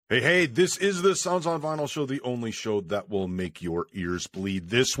Hey, this is the Sounds on Vinyl show, the only show that will make your ears bleed.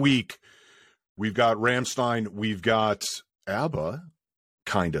 This week, we've got Rammstein, we've got ABBA,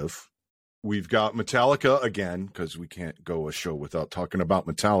 kind of. We've got Metallica again, because we can't go a show without talking about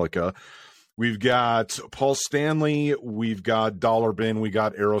Metallica. We've got Paul Stanley, we've got Dollar Bin, we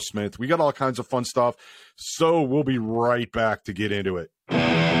got Aerosmith, we got all kinds of fun stuff. So we'll be right back to get into it.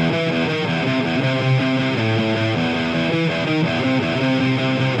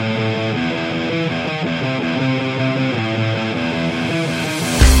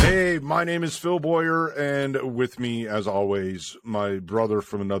 My name is Phil Boyer, and with me, as always, my brother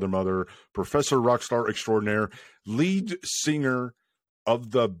from another mother, Professor Rockstar Extraordinaire, lead singer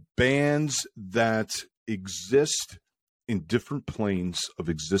of the bands that exist in different planes of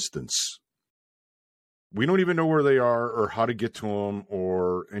existence. We don't even know where they are or how to get to them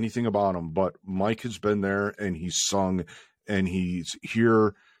or anything about them, but Mike has been there, and he's sung, and he's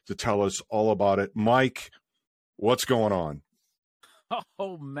here to tell us all about it. Mike, what's going on?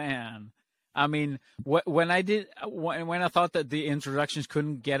 Oh man! I mean, when I thought that the introductions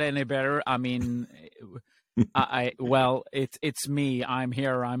couldn't get any better, I mean, it's me. I'm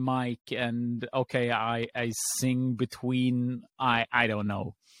here. I'm Mike, and okay, I sing between. I don't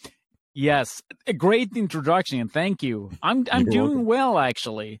know. Yes, a great introduction, and thank you. I'm doing well,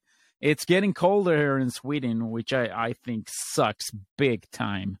 actually. It's getting colder here in Sweden, which I think sucks big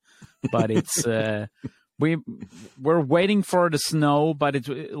time, but it's. We're waiting for the snow, but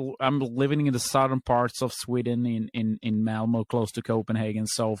I'm living in the southern parts of Sweden, in Malmö, close to Copenhagen.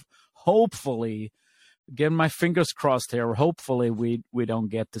 So hopefully, getting my fingers crossed here. Hopefully, we don't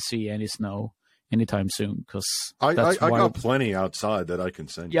get to see any snow anytime soon, because I got plenty outside that I can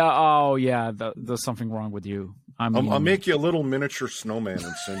send you. Yeah. Oh yeah. There's something wrong with you. I'll make you a little miniature snowman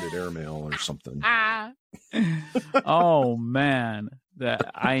and send it airmail or something. Oh man.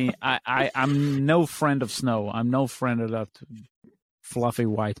 I'm no friend of snow. I'm no friend of that fluffy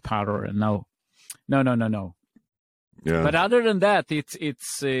white powder. No. Yeah. But other than that, it's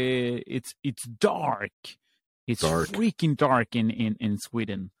dark. It's freaking dark in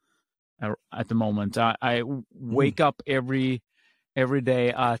Sweden at the moment. I wake up every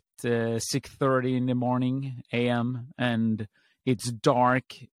day at 6:30 in the morning a.m. and it's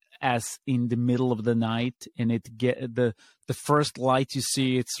dark as in the middle of the night, and the first light you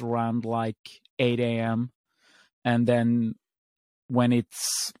see, it's around like 8 a.m. and then when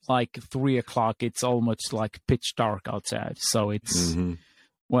it's like 3 o'clock, it's almost like pitch dark outside. So it's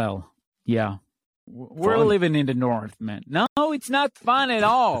well, yeah, we're living in the north, man. No, it's not fun at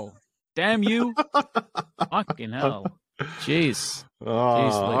all. Damn you! Fucking hell! Jeez.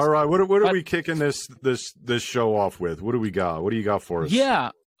 All right. What are we kicking this show off with? What do we got? What do you got for us?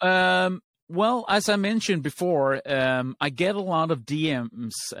 Yeah. Well, as I mentioned before, I get a lot of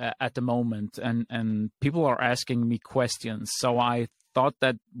DMs at the moment, and people are asking me questions. So I thought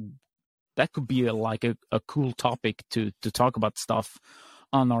that could be a cool topic to talk about stuff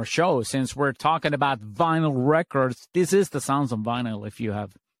on our show, since we're talking about vinyl records. This is the Sounds on Vinyl, if you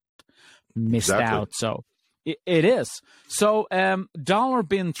have missed out. So it is. So Dollar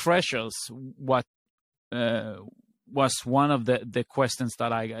Bin Treasures, what was one of the questions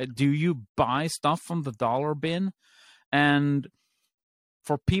that I do. You buy stuff from the Dollar Bin? And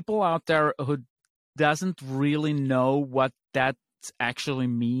for people out there who doesn't really know what that actually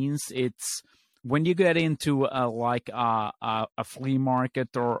means, it's when you get into a flea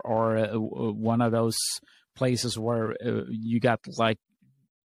market or one of those places where you got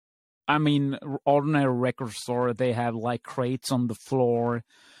ordinary record store, they have like crates on the floor.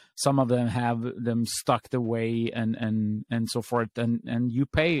 Some of them have them stuck away and so forth, and you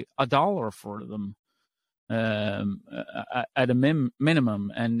pay $1 for them at a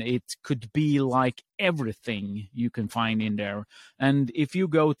minimum, and it could be like everything you can find in there. And if you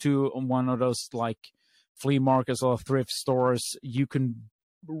go to one of those like flea markets or thrift stores, you can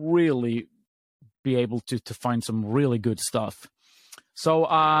really be able to find some really good stuff. So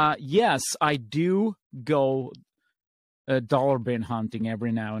yes, I do go Dollar Bin hunting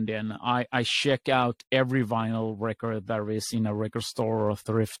every now and then. I check out every vinyl record there is in a record store or a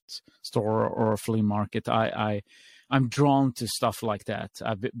thrift store or a flea market. I'm drawn to stuff like that.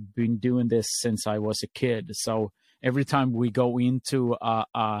 I've been doing this since I was a kid. So every time we go into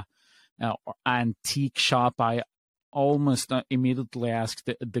a antique shop, I almost immediately ask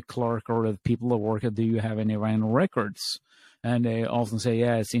the clerk or the people that work at, do you have any vinyl records? And they often say,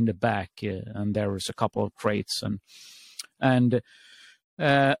 yeah, it's in the back. And there is a couple of crates. And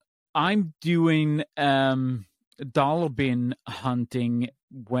I'm doing Dollar Bin hunting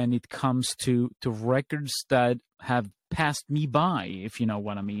when it comes to records that have passed me by, if you know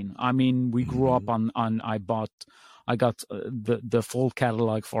what I mean. I mean, we grew up on I got the full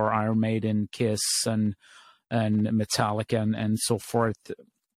catalog for Iron Maiden, Kiss, and Metallica, and so forth.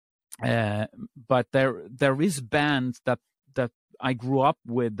 But there is bands that I grew up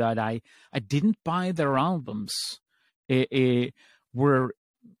with that I didn't buy their albums. We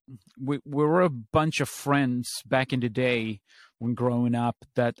were a bunch of friends back in the day when growing up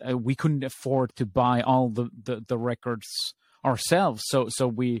that we couldn't afford to buy all the records ourselves. So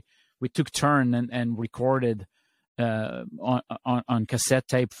we took turn and recorded on cassette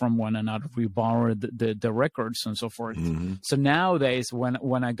tape from one another. We borrowed the records and so forth. So nowadays,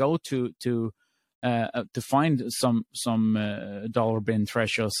 when I go to find some dollar bin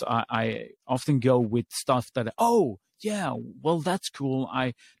treasures, I often go with stuff that, oh yeah, well, that's cool.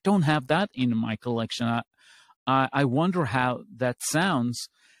 I don't have that in my collection. I wonder how that sounds.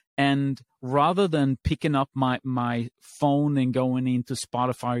 And rather than picking up my phone and going into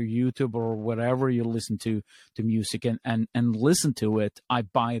Spotify or YouTube or whatever you listen to music and listen to it, I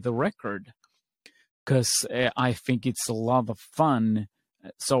buy the record because I think it's a lot of fun.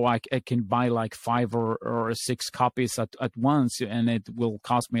 So I can buy like 5 or 6 copies at once, and it will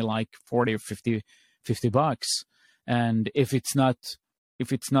cost me like 40 or 50 bucks. And if it's not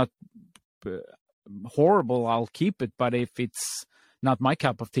horrible, I'll keep it. But if it's not my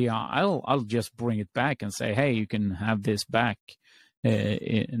cup of tea, I'll just bring it back and say, hey, you can have this back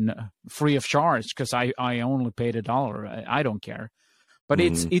free of charge, because I only paid $1. I don't care. But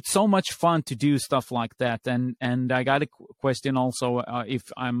it's so much fun to do stuff like that. And I got a question also, if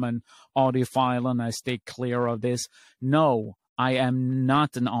I'm an audiophile and I stay clear of this. No, I am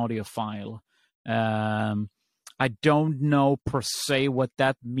not an audiophile. I don't know per se what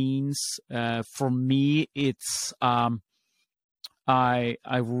that means. For me, it's I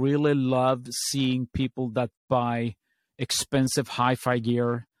really love seeing people that buy expensive hi-fi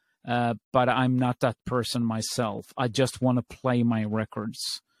gear, but I'm not that person myself. I just want to play my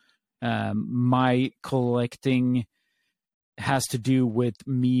records. My collecting has to do with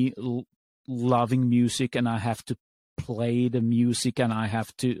me loving music, and I have to play the music, and I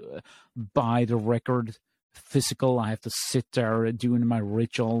have to buy the record physical. I have to sit there doing my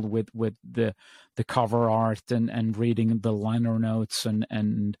ritual with the cover art and reading the liner notes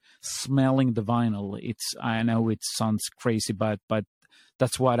and smelling the vinyl. I know it sounds crazy, but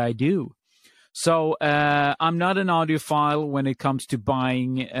that's what I do. So I'm not an audiophile when it comes to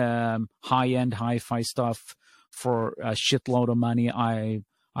buying high-end hi-fi stuff for a shitload of money. I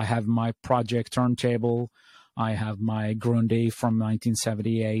have my Project turntable. I have my Grundy from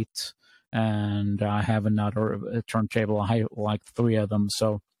 1978. And I have another turntable. I like 3 of them.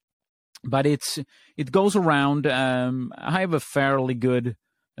 So, but it goes around. I have a fairly good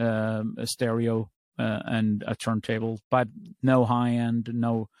stereo and a turntable, but no high end.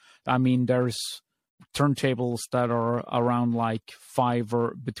 No, I mean, there's turntables that are around like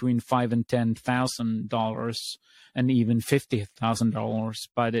between $5,000 and $10,000, and even $50,000.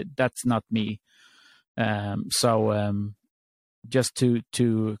 But that's not me. Just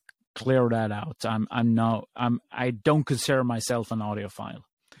to clear that out. I don't consider myself an audiophile.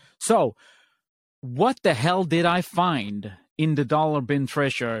 So, what the hell did I find in the dollar bin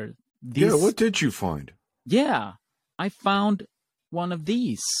treasure? What did you find? Yeah, I found one of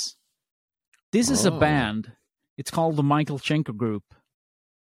these. This is a band. It's called the Michael Schenker Group.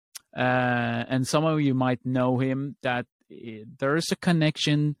 And some of you might know him, that there is a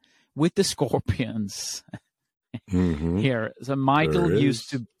connection with the Scorpions. Here, so Michael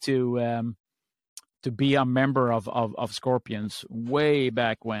used to be a member of Scorpions way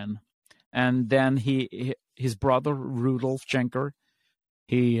back when, and then his brother Rudolf Schenker,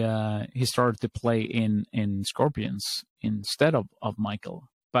 he started to play in Scorpions instead of Michael.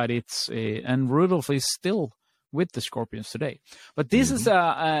 But and Rudolf is still with the Scorpions today. But this is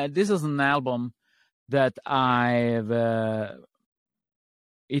an album that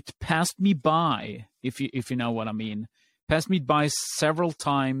it passed me by, if you know what I mean. Passed me by several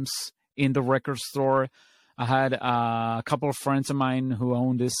times in the record store. I had a couple of friends of mine who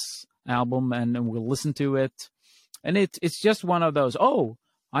owned this album, and we listened to it. And it's just one of those,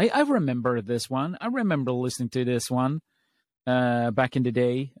 I remember this one. I remember listening to this one back in the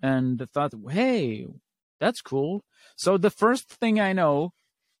day, and thought, hey, that's cool. So the first thing I know,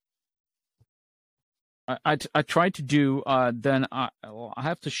 I tried to do, then I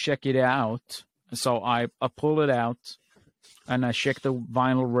have to check it out. So I pull it out, and I check the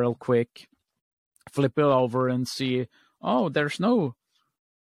vinyl real quick, flip it over, and see, there's no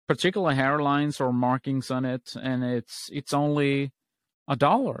particular hairlines or markings on it, and it's only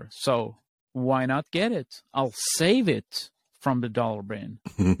 $1. So why not get it? I'll save it from the dollar bin.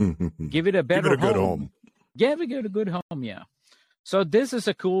 Give it a Give better it a good home. Give it a good home, yeah. So this is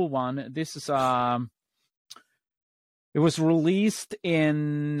a cool one. This is it was released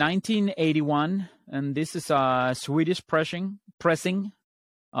in 1981, and this is a Swedish pressing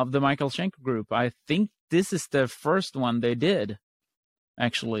of the Michael Schenker Group. I think this is the first one they did,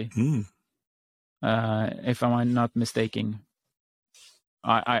 actually. If I'm not mistaken.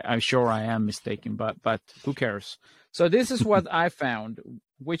 I'm sure I am mistaken, but who cares? So this is what I found,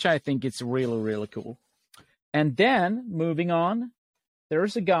 which I think is really, really cool. And then, moving on,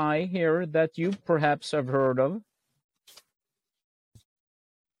 there's a guy here that you perhaps have heard of.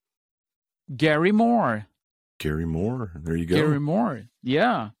 Gary Moore. Gary Moore. There you go. Gary Moore.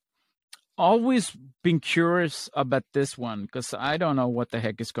 Yeah. Always been curious about this one because I don't know what the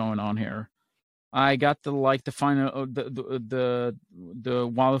heck is going on here. I got the final the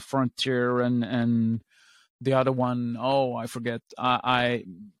Wild Frontier and the other one. Oh, I forget. I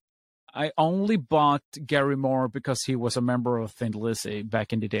only bought Gary Moore because he was a member of Thin Lizzy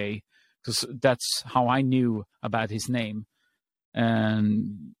back in the day, because that's how I knew about his name,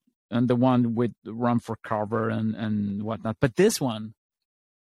 and the one with Run for Cover and whatnot. But this one,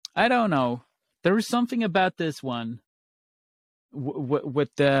 I don't know. There is something about this one.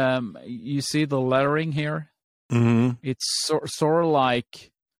 With the you see the lettering here, it's sort of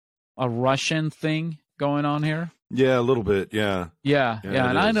like a Russian thing going on here. Yeah, a little bit. Yeah.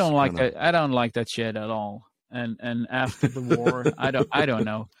 And I don't like that. I don't like that shit at all. And after the war, I don't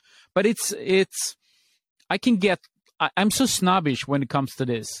know. But it's I can get. I'm so snobbish when it comes to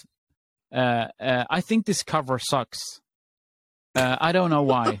this. I think this cover sucks. I don't know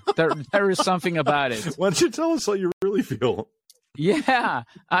why. There is something about it. Why don't you tell us how you really feel? Yeah,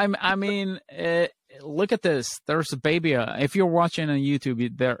 I mean, look at this. There's a baby. If you're watching on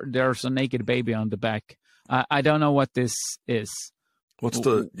YouTube, there's a naked baby on the back. I don't know what this is. What's he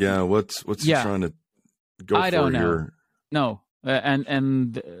trying to go I for don't know. here? No,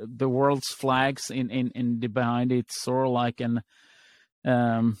 and the world's flags in the behind it, sort of like an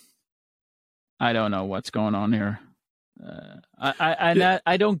I don't know what's going on here.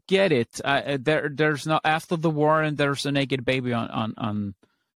 I don't get it. There's no after the war, and there's a naked baby on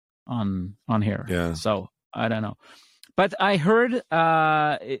here. Yeah. So I don't know, but I heard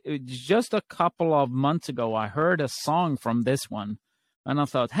just a couple of months ago, I heard a song from this one, and I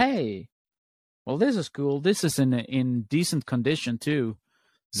thought, hey, well, this is cool. This is in decent condition too.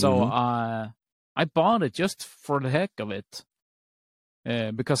 So I bought it just for the heck of it,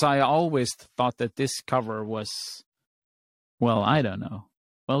 because I always thought that this cover was. Well, I don't know.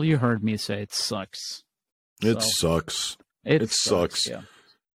 Well, you heard me say it sucks. It sucks. It sucks.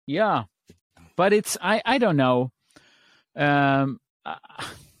 Yeah. But it's I don't know.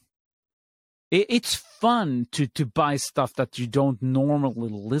 It's fun to buy stuff that you don't normally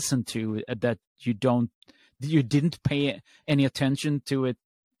listen to, that you didn't pay any attention to it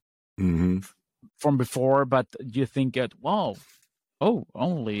from before, but you think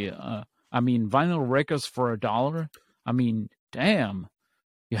only vinyl records for $1. I mean, damn,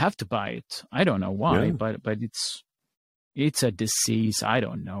 you have to buy it. I don't know why, but it's a disease. I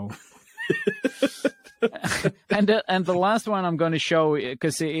don't know. and the last one I'm going to show,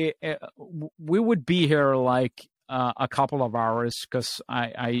 because we would be here like a couple of hours, because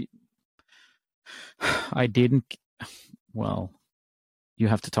I didn't. Well, you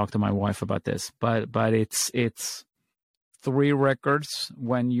have to talk to my wife about this, but it's 3 records.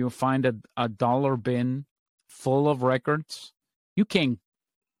 When you find a dollar bin full of records, you can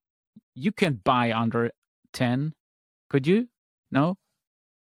buy under 10. Could you? No,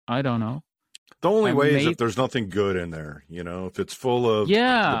 I don't know. The only way is if there's nothing good in there. If it's full of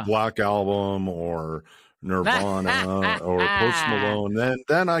the Black Album or Nirvana or Post Malone,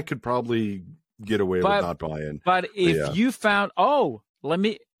 then I could probably get away with not buying. But if you found,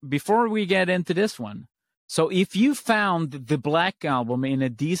 before we get into this one, so if you found the Black Album in a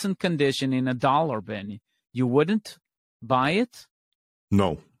decent condition in a dollar bin, you wouldn't buy it?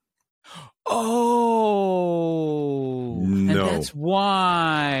 No. Oh, no. And that's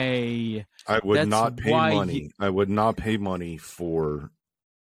why I would not pay money. I would not pay money for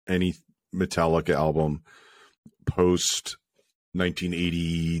any Metallica album post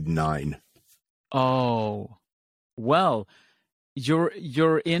 1989. Oh, well,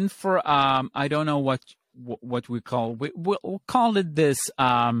 you're in for I don't know what we call we'll call it this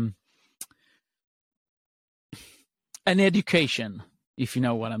an education, if you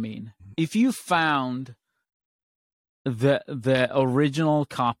know what I mean. If you found the original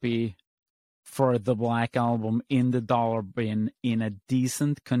copy for the Black Album in the dollar bin in a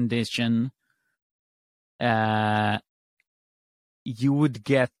decent condition, you would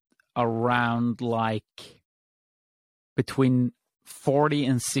get around like between $40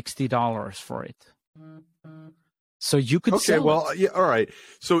 and $60 for it. So you could sell it. Yeah, all right.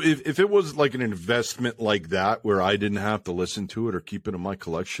 So if it was like an investment like that where I didn't have to listen to it or keep it in my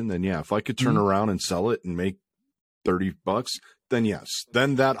collection, then yeah, if I could turn around and sell it and make $30, then yes.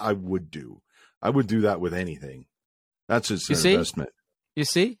 Then that I would do. I would do that with anything. That's just an investment. You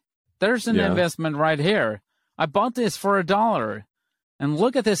see? There's an investment right here. I bought this for $1. And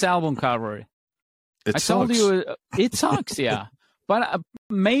look at this album cover. I told you it sucks, yeah. But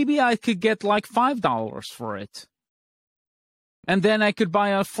maybe I could get like $5 for it. And then I could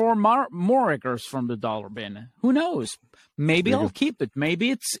buy 4 more records from the dollar bin. Who knows? Maybe I'll keep it.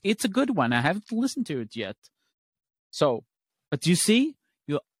 Maybe it's a good one. I haven't listened to it yet. So, but you see,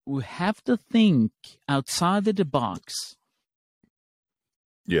 you have to think outside of the box.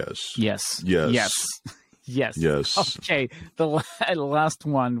 Yes. Yes. Okay, the last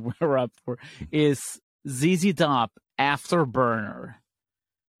one we're up for is ZZ Top, Afterburner.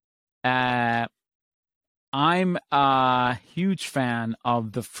 I'm a huge fan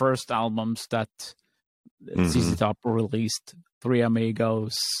of the first albums that ZZ Top released, Three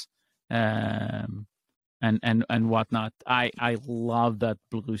Amigos, and whatnot. I love that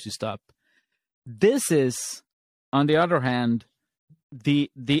bluesy stuff. This is, on the other hand, the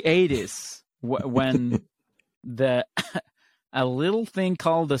 80s when a little thing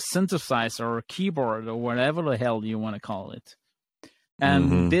called a synthesizer or a keyboard or whatever the hell you want to call it.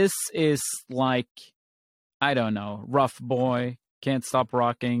 And this is like, I don't know, Rough Boy, Can't Stop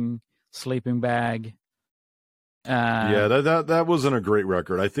Rocking, Sleeping Bag. That wasn't a great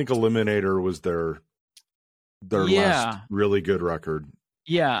record. I think Eliminator was their last really good record.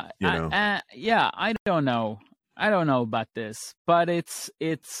 Yeah, I don't know. I don't know about this, but it's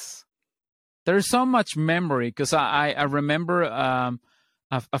there's so much memory because I remember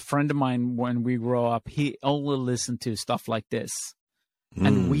a friend of mine when we grew up, he only listened to stuff like this,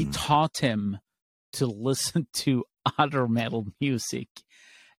 and we taught him to listen to other metal music,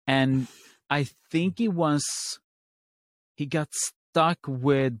 and I think he got stuck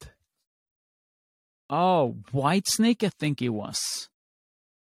with Whitesnake, I think it was.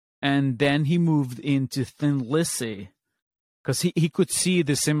 And then he moved into Thin Lizzy because he could see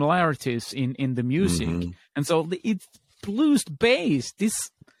the similarities in the music. And so it's blues based.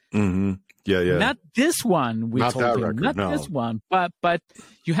 This not this one we not told that him, record, not this one, but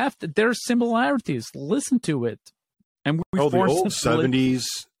you have to, there's similarities. Listen to it. And we the old 70s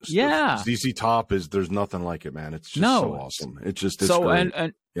ZZ Top there's nothing like it, man. It's just so awesome. It's great.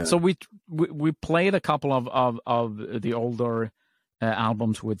 So we played a couple of the older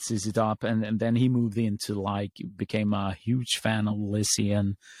albums with ZZ Top, and then he moved into became a huge fan of Lizzy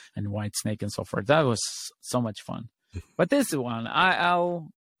and Whitesnake and so forth. That was so much fun. But this one, I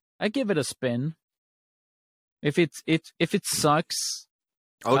give it a spin. If it sucks,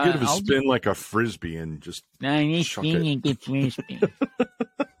 I'll give it a spin like a frisbee and just chuck it.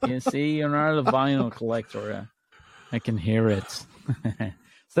 You see, you're not a vinyl collector. I can hear it.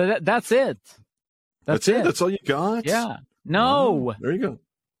 So that's it. That's it. That's all you got? Yeah. No. There you go.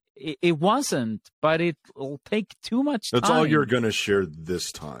 It wasn't, but it'll take too much time. That's all you're going to share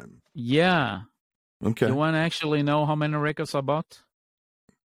this time. Yeah. Okay. You want to actually know how many records I bought?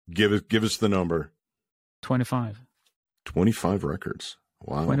 Give us the number. 25. 25 records.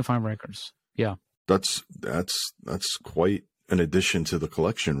 Wow. 25 records. Yeah. That's quite an addition to the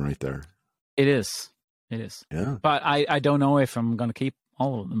collection right there. It is. Yeah. But I don't know if I'm going to keep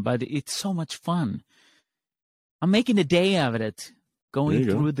all of them, but it's so much fun. I'm making a day out of it, going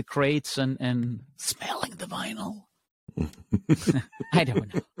through the crates and smelling the vinyl. I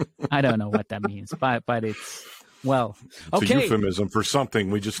don't know what that means, but it's, well, okay. It's a euphemism for something.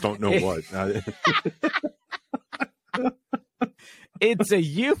 We just don't know what. It's a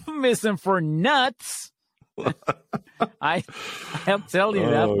euphemism for nuts. I'll tell you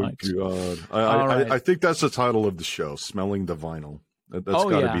that much. Oh, God. I think that's the title of the show, Smelling the Vinyl. That's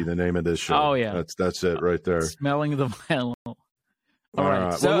got to be the name of this show. Oh, yeah. That's it right there. Smelling the vinyl. All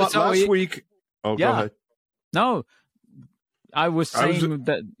right. So, last week. Oh, go ahead. No, I was saying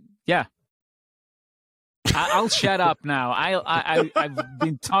that. Yeah. I'll shut up now. I've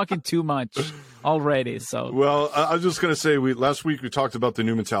been talking too much already. So. Well, I was just going to say, last week we talked about the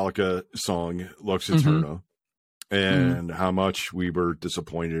new Metallica song, Lux Eterna, and how much we were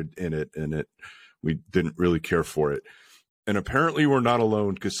disappointed in it, and we didn't really care for it. And apparently we're not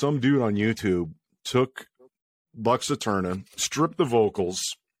alone, because some dude on YouTube took Lux Eterna, stripped the vocals,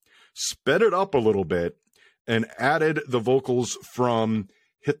 sped it up a little bit, and added the vocals from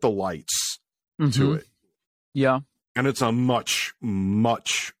Hit the Lights to it. Yeah. And it's a much,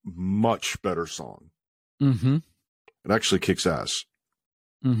 much, much better song. Mm-hmm. It actually kicks ass.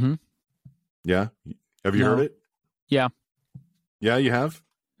 Mm-hmm. Yeah? Have you heard it? Yeah. Yeah, you have?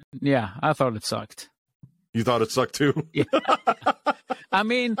 Yeah, I thought it sucked. You thought it sucked too? Yeah. I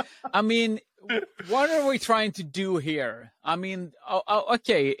mean, what are we trying to do here? I mean,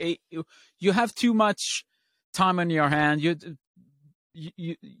 okay, you have too much time on your hand.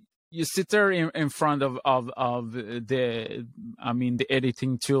 You sit there in front of the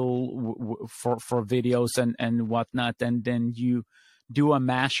editing tool for videos and whatnot, and then you do a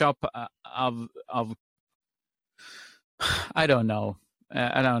mashup of I don't know.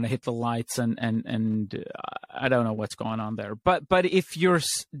 I don't know, hit the lights and I don't know what's going on there. But if you're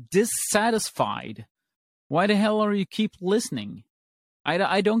dissatisfied, why the hell are you keep listening?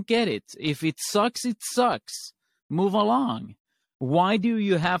 I don't get it. If it sucks, it sucks. Move along. Why do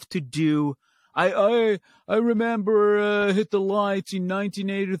you have to do? I remember Hit the Lights in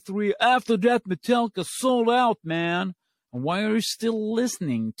 1983. After that, Metallica sold out, man. And why are you still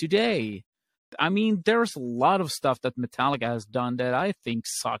listening today? I mean, there's a lot of stuff that Metallica has done that I think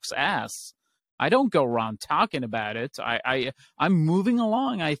sucks ass. I don't go around talking about it. I'm moving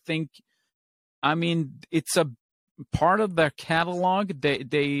along. I think, I mean, it's a part of their catalog.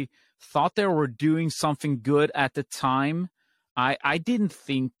 They thought they were doing something good at the time. I didn't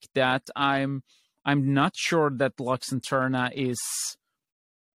think that. I'm not sure that Lux Eterna is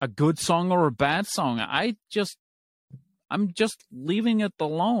a good song or a bad song. I'm just leaving it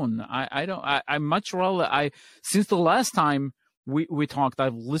alone. I much rather, since the last time we talked,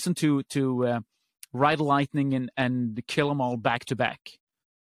 I've listened to Ride Lightning and Kill 'Em All back to back.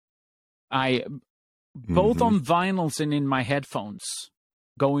 Both on vinyls and in my headphones,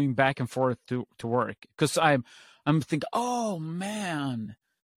 going back and forth to work, because I'm thinking, oh man,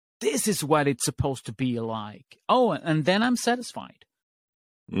 this is what it's supposed to be like. Oh, and then I'm satisfied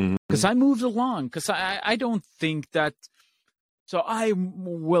because I moved along, because I don't think that. So I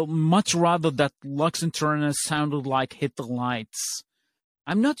will much rather that Lux Eterna sounded like Hit the Lights.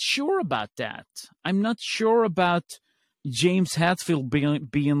 I'm not sure about that. I'm not sure about James Hetfield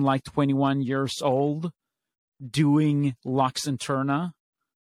being like 21 years old doing Lux Eterna.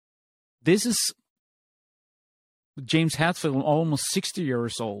 This is James Hetfield, almost 60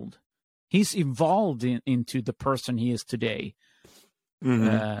 years old. He's evolved into the person he is today.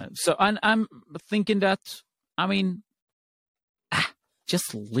 So I'm thinking that, I mean,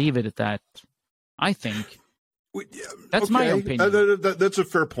 just leave it at that, I think. That's my opinion. That's a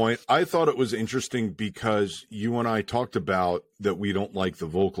fair point. I thought it was interesting because you and I talked about that we don't like the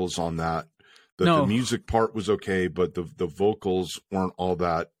vocals on that. The music part was okay, but the vocals weren't all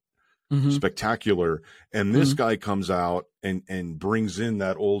that spectacular. And this guy comes out and brings in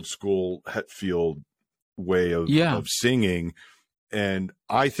that old school Hetfield way of singing. And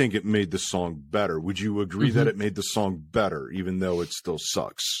I think it made the song better. Would you agree that it made the song better, even though it still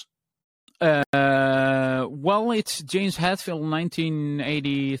sucks? Well, it's James Hetfield,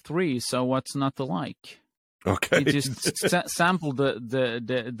 1983. So what's not to like? Okay, he just sampled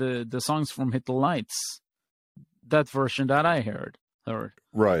the songs from Hit the Lights, that version that I heard.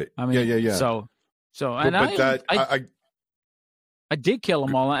 Right. I mean, yeah. So, and I did Kill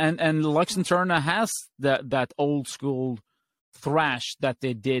 'Em All, and Lux Eterna has that old school thrash that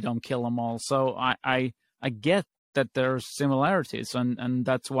they did on Kill 'Em All. So I get that there's similarities, and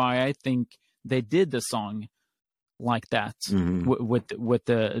that's why I think they did the song like that with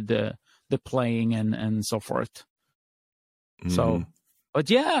the playing and so forth. So, but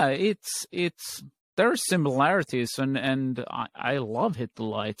yeah, it's there's similarities, and I love Hit the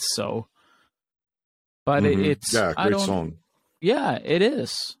Lights. So, but it's great song. Yeah, it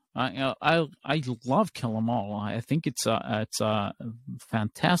is. I love Kill 'Em All. I think it's a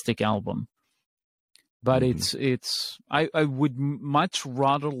fantastic album. But I would much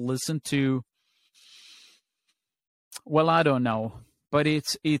rather listen to. Well, I don't know, but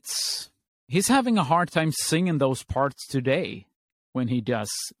it's he's having a hard time singing those parts today when he does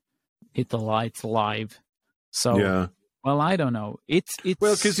Hit the Lights live. So yeah. Well, I don't know. It's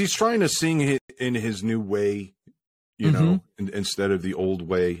well, because he's trying to sing it in his new way. You know, instead of the old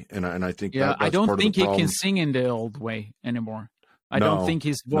way, and I think that's I don't part think of the he can sing in the old way anymore. I don't think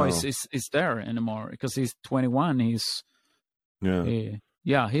his voice is there anymore because he's 21. He's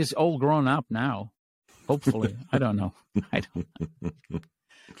he's all grown up now. Hopefully, I don't know.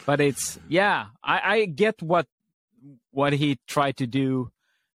 But it's I get what he tried to do.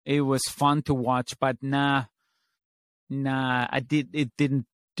 It was fun to watch, but nah, it didn't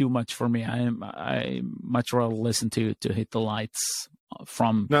do much for me. I much rather listen to Hit the Lights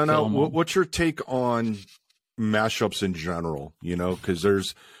from. No. What's your take on mashups in general, because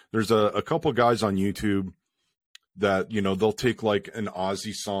there's a couple guys on YouTube that, they'll take like an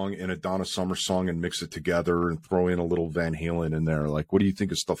Ozzy song and a Donna Summer song and mix it together and throw in a little Van Halen in there. Like, what do you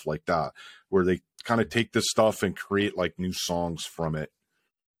think of stuff like that, where they kind of take this stuff and create like new songs from it?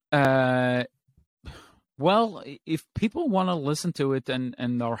 Well, if people want to listen to it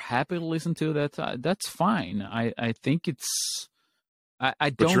and are happy to listen to that, that's fine. I think it's. I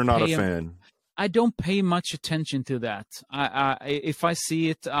don't. But you're not a fan. I don't pay much attention to that. If I see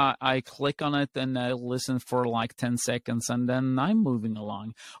it, I click on it and I listen for like 10 seconds, and then I'm moving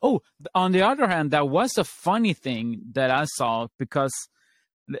along. Oh, on the other hand, that was a funny thing that I saw, because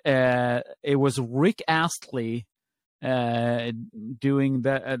it was Rick Astley doing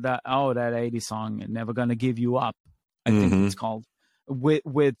that 80s song, "Never Gonna Give You Up," I think it's called,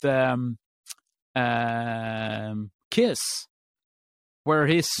 with Kiss, where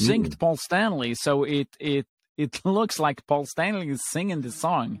he synced Paul Stanley, so it looks like Paul Stanley is singing the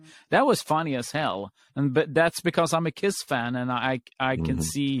song. That was funny as hell, but that's because I'm a Kiss fan, and I can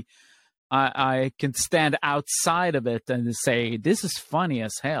see, I can stand outside of it and say this is funny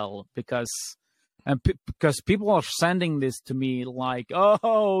as hell, because people are sending this to me like,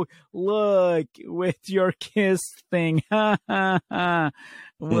 oh, look, with your Kiss thing,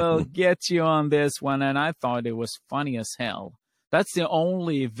 we'll get you on this one, and I thought it was funny as hell. That's the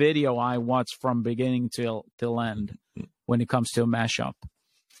only video I watch from beginning till end when it comes to a mashup.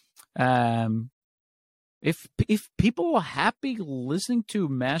 If people are happy listening to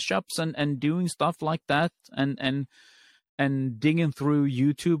mashups and doing stuff like that, and digging through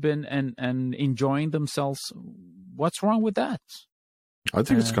YouTube and enjoying themselves, what's wrong with that? I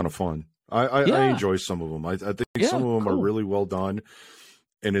think it's kind of fun. I enjoy some of them. I think some of them are really well done,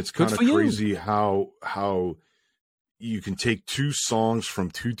 and it's kind of crazy how you can take two songs from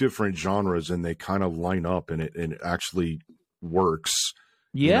two different genres and they kind of line up, and it actually works.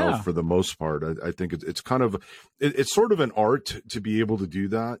 Yeah, for the most part. I think it's kind of it's sort of an art to be able to do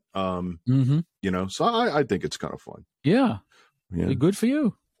that. So I think it's kind of fun. Yeah. Good for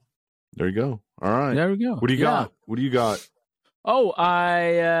you. There you go. All right. There we go. What do you got? What do you got? Oh,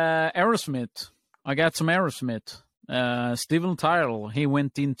 Aerosmith. I got some Aerosmith. Steven Tyler, he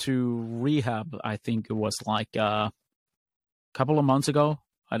went into rehab, I think it was like a couple of months ago.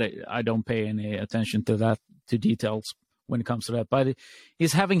 I don't pay any attention to that, to details when it comes to that. But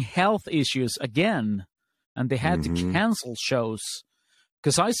he's having health issues again, and they had to cancel shows.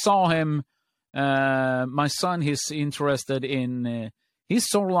 Because I saw him, my son, he's interested in, he's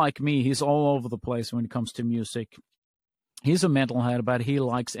sort of like me. He's all over the place when it comes to music. He's a metalhead, but he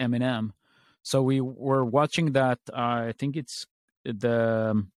likes Eminem. So we were watching that, I think it's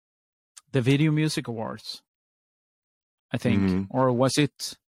the Video Music Awards, I think. Or was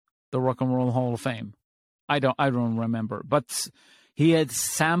it the Rock and Roll Hall of Fame? I don't remember. But he had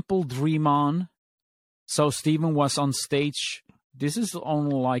sampled Dream On. So Steven was on stage. This is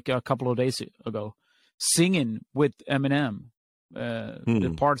only like a couple of days ago, singing with Eminem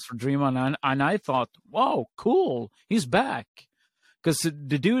the parts for Dream On. And I thought, whoa, cool. He's back. Because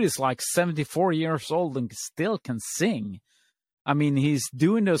the dude is like 74 years old and still can sing. I mean, he's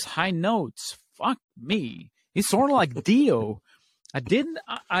doing those high notes. Fuck me. He's sort of like Dio. I didn't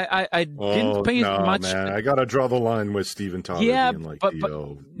pay much. Man, I gotta draw the line with Steven Tyler being like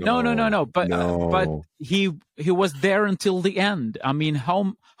Dio. No. But he was there until the end. I mean,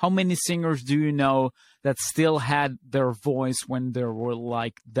 how many singers do you know that still had their voice when they were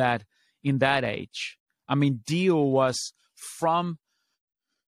like that in that age? I mean, Dio was from.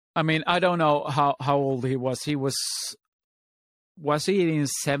 I mean, I don't know how old he was. He was he in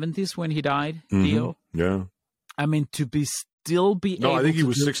his 70s when he died, Dio? Yeah. I mean, to still be able to... No, I think he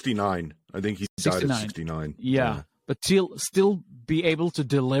was 69. I think he died at 69. Yeah. But still be able to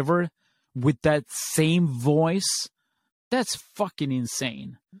deliver with that same voice, that's fucking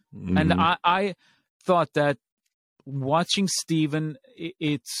insane. And I thought that watching Steven,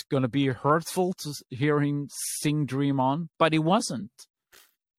 it's going to be hurtful to hear him sing Dream On, but it wasn't.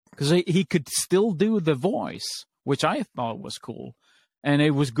 Because he could still do the voice, which I thought was cool. And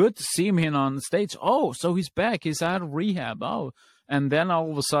it was good to see him here on the stage. Oh, so he's back. He's out of rehab. Oh, and then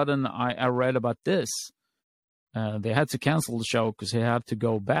all of a sudden I read about this. They had to cancel the show because he had to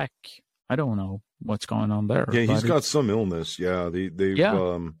go back. I don't know what's going on there. Yeah, he's got some illness. Yeah, they've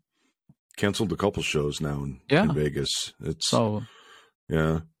canceled a couple shows now in Vegas. That's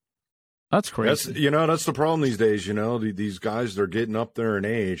crazy. That's the problem these days. These guys, they're getting up there in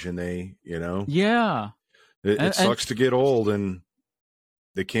age, and they, it sucks to get old, and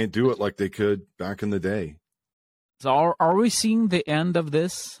they can't do it like they could back in the day. So are we seeing the end of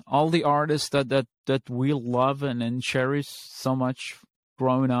this? All the artists that we love and cherish so much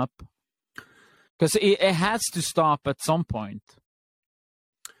growing up? Because it has to stop at some point.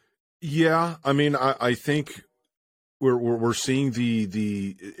 Yeah, I mean, I think we're seeing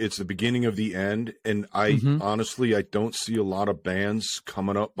the it's the beginning of the end, and honestly I don't see a lot of bands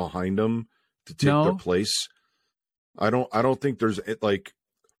coming up behind them to take their place. I don't think there's like,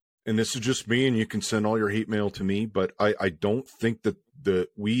 and this is just me, and you can send all your hate mail to me, but I don't think that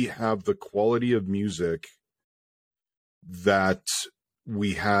we have the quality of music that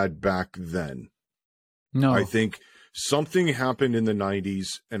we had back then. No, I think something happened in the 90s,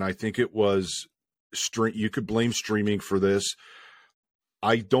 and I think it was you could blame streaming for this.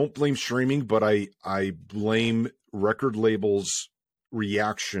 I don't blame streaming, but I blame record labels'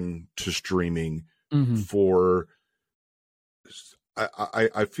 reaction to streaming for.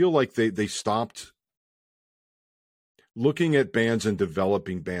 I feel like they stopped looking at bands and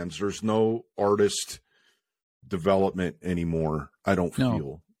developing bands. There's no artist development anymore. I don't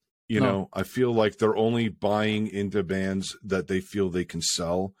feel. You know, I feel like they're only buying into bands that they feel they can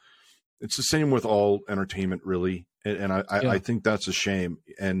sell. It's the same with all entertainment, really. And I think that's a shame.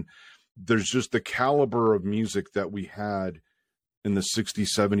 And there's just the caliber of music that we had in the 60s,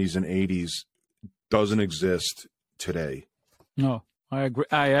 70s, and 80s doesn't exist today. No, I agree.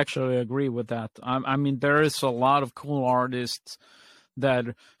 I actually agree with that. I mean, there is a lot of cool artists that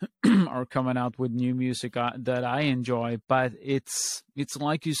are coming out with new music that I enjoy, but it's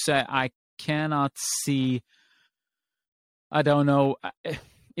like you said, I cannot see. I don't know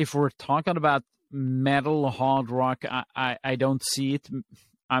if we're talking about metal, hard rock. I don't see it.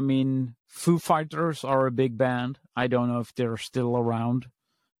 I mean, Foo Fighters are a big band. I don't know if they're still around.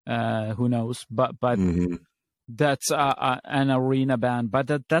 Who knows? But that's an arena band.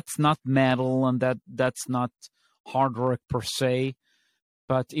 But that's not metal, and that's not hard rock per se.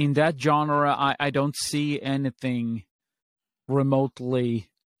 But in that genre, I don't see anything remotely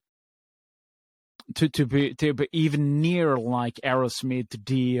to be even near like Aerosmith,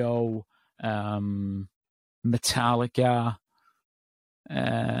 Dio, Metallica,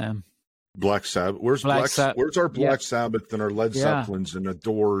 Black Sabbath. Where's Where's our Black Sabbath and our Led Zeppelins and the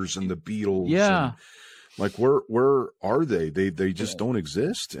Doors and the Beatles? Yeah. And, like where are they? They just don't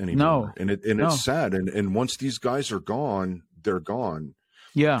exist anymore. No. And it's sad. And once these guys are gone, they're gone.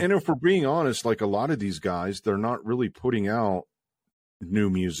 Yeah. And if we're being honest, like a lot of these guys, they're not really putting out new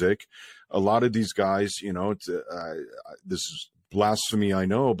music. A lot of these guys, you know, this is blasphemy, I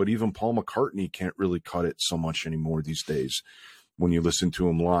know, but even Paul McCartney can't really cut it so much anymore these days when you listen to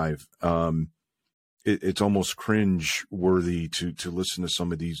him live. It's almost cringe worthy to listen to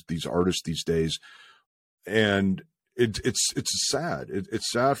some of these artists these days. And it's sad. It's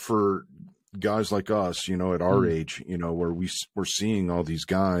sad for guys like us, you know, at our age, you know, where we're seeing all these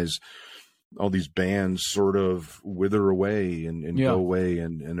guys, all these bands sort of wither away and go away,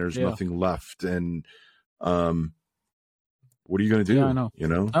 and there's nothing left. And what are you going to do? Yeah, I know. You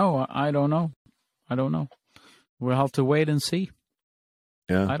know? Oh, I don't know. We'll have to wait and see.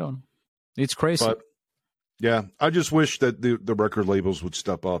 Yeah. I don't know. It's crazy. But yeah, I just wish that the record labels would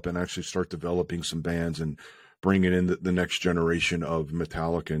step up and actually start developing some bands and bringing in the next generation of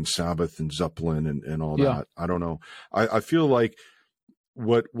Metallica and Sabbath and Zeppelin and all that. I don't know. I feel like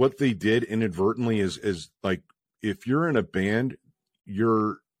what they did inadvertently is like, if you're in a band,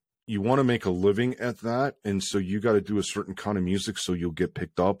 you want to make a living at that. And so you got to do a certain kind of music so you'll get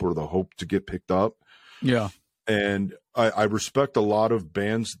picked up, or the hope to get picked up. Yeah. And I respect a lot of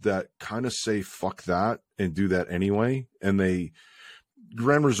bands that kind of say, fuck that, and do that anyway. And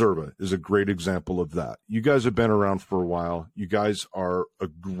Grand Reserva is a great example of that. You guys have been around for a while. You guys are a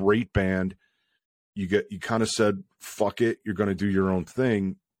great band. You kind of said, fuck it, you're going to do your own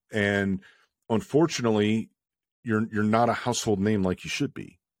thing. And unfortunately, you're not a household name like you should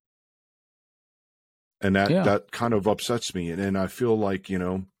be. And that kind of upsets me. And I feel like, you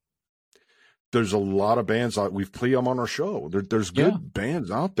know, there's a lot of bands we've played them on our show. There's good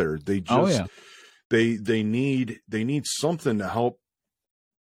bands out there. They just, they need something to help.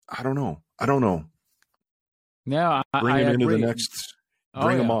 I don't know. Yeah, bring I them into agree. the next,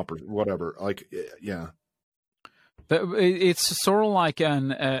 bring them up or whatever. Like, yeah. It's sort of like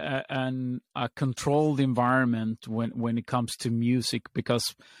a controlled environment when it comes to music,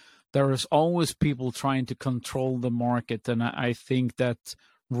 because there is always people trying to control the market, and I think that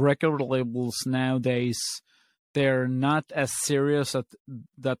record labels nowadays, they're not as serious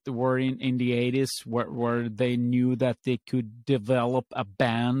that they were in the 80s, where they knew that they could develop a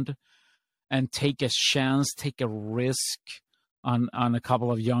band and take a chance, take a risk on a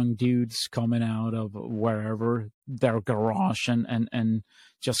couple of young dudes coming out of wherever their garage and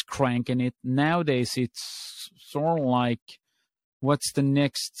just cranking it. Nowadays, it's sort of like, what's the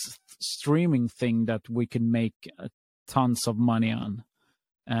next streaming thing that we can make tons of money on?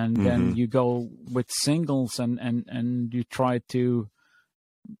 And then you go with singles and you try to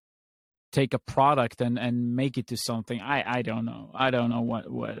take a product and make it to something. I don't know. I don't know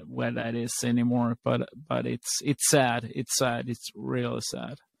what that is anymore, but it's sad. It's sad. It's really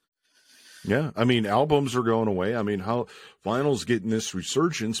sad. Yeah. I mean, albums are going away. I mean, how vinyl's getting this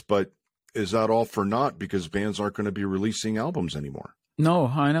resurgence, but is that all for naught because bands aren't going to be releasing albums anymore? No,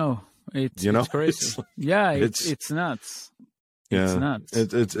 I know. It's crazy. It's nuts. Yeah, it's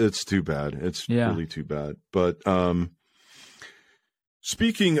nuts. It's too bad. It's really too bad. But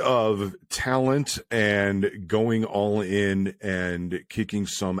speaking of talent and going all in and kicking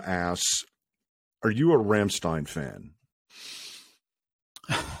some ass, are you a Rammstein fan?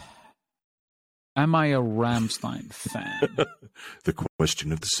 Am I a Rammstein fan? The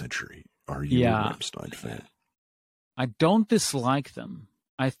question of the century. Are you a Rammstein fan? I don't dislike them.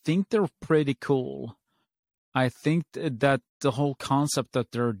 I think they're pretty cool. I think that the whole concept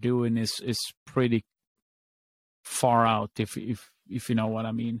that they're doing is pretty far out, if you know what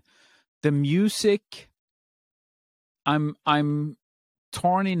I mean. The music, I'm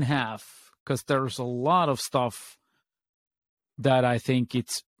torn in half because there's a lot of stuff that I think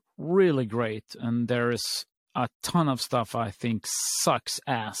it's really great, and there's a ton of stuff I think sucks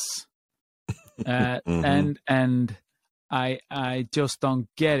ass. And I just don't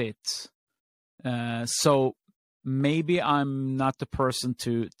get it. So maybe I'm not the person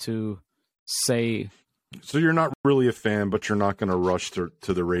to say. So you're not really a fan, but you're not going to rush to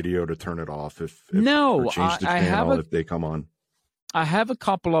the radio to turn it off if no, or change the channel if they come on. I have a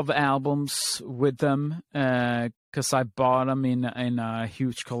couple of albums with them because I bought them in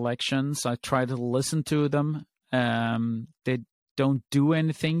huge collections. I try to listen to them. They don't do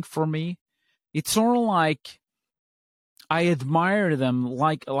anything for me. It's sort of like I admire them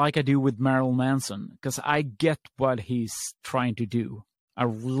like I do with Marilyn Manson, because I get what he's trying to do. I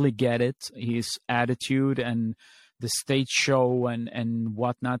really get it. His attitude and the stage show and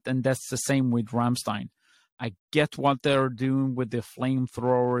whatnot. And that's the same with Rammstein. I get what they're doing with the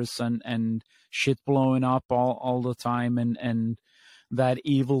flamethrowers and shit blowing up all the time and that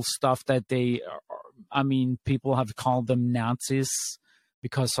evil stuff that I mean, people have called them Nazis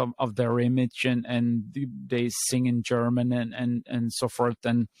because of their image and they sing in German and so forth.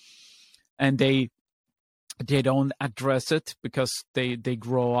 And they don't address it because they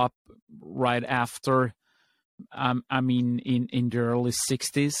grow up right after, I mean, in the early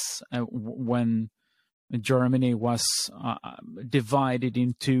 60s when Germany was divided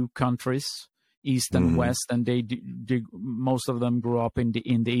in two countries, East and West, and they most of them grew up in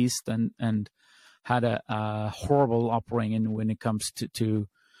the East and had a horrible upbringing when it comes to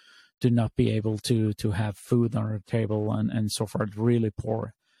not be able to have food on their table and so forth, really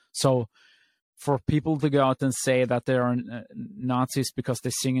poor. So for people to go out and say that they are Nazis because they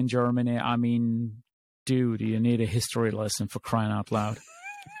sing in Germany, I mean, dude, you need a history lesson, for crying out loud.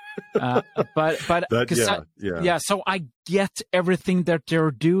 So I get everything that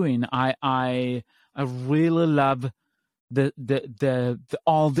they're doing. I really love the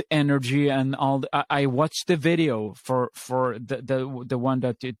all the energy and all. I watched the video for the one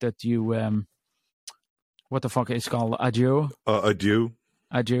that you what the fuck is called, Adieu.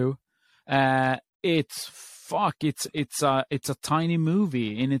 Adieu. It's a tiny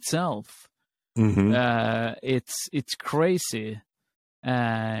movie in itself. It's crazy.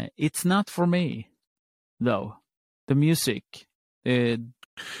 It's not for me, though. The music. That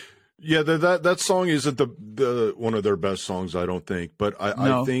song isn't the one of their best songs, I don't think. But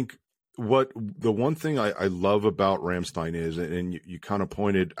I think the one thing I love about Rammstein is, and you kind of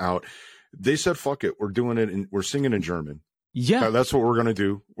pointed out, they said, "Fuck it, we're doing it, and we're singing in German." Yeah, that's what we're gonna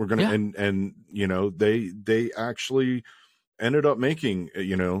do. We're gonna and you know they actually ended up making, I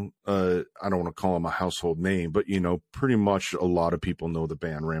don't want to call them a household name, but pretty much a lot of people know the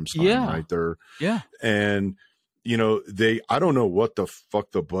band Rammstein, right? And I don't know what the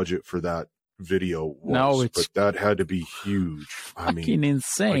fuck the budget for that video was, but that had to be huge. I mean,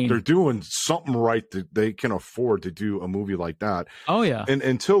 insane. Like, they're doing something right that they can afford to do a movie like that. Oh yeah.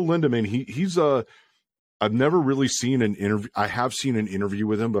 And Till Lindemann, he's I've never really seen an interview. I have seen an interview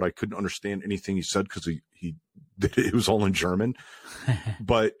with him, but I couldn't understand anything he said because it was all in German.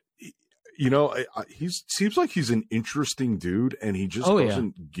 But he seems like he's an interesting dude, and he just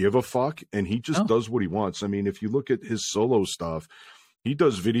doesn't give a fuck, and he just does what he wants. I mean, if you look at his solo stuff, he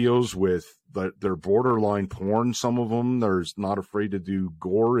does videos with they're borderline porn. Some of them, there's not afraid to do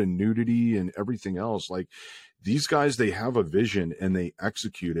gore and nudity and everything else. Like these guys, they have a vision and they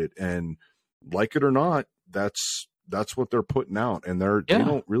execute it. And like it or not, that's what they're putting out. And they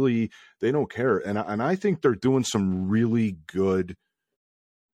don't care. And I think they're doing some really good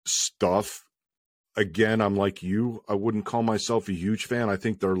stuff. Again, I'm like you. I wouldn't call myself a huge fan. I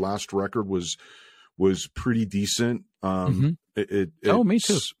think their last record was pretty decent. Me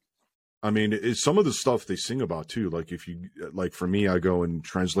too. I mean, it's some of the stuff they sing about too. Like if you like, for me, I go and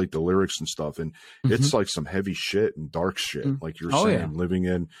translate the lyrics and stuff, and it's like some heavy shit and dark shit. Like you're saying, living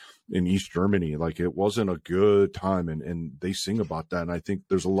in East Germany, like it wasn't a good time, and they sing about that. And I think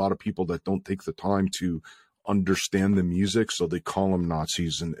there's a lot of people that don't take the time to understand the music, so they call them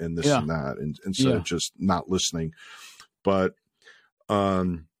Nazis and this and that, and instead of just not listening. But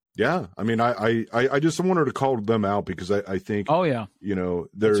yeah, I mean, I just wanted to call them out because I think, you know,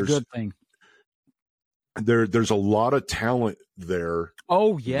 there's a good thing. There's a lot of talent there.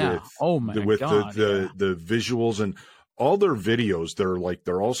 Oh yeah. With the visuals and all their videos.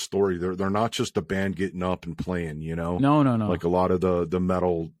 They're all story. They're not just a band getting up and playing, you know. No. Like a lot of the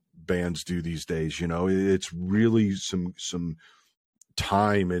metal bands do these days, you know. It's really some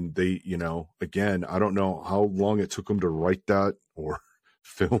time, and they, you know, again, I don't know how long it took them to write that or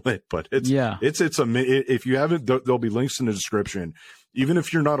film it, but it's if you haven't, there'll be links in the description. Even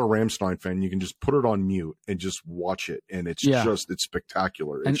if you're not a Rammstein fan, you can just put it on mute and just watch it, and it's it's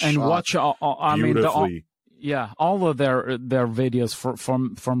spectacular. It's and watch all of their videos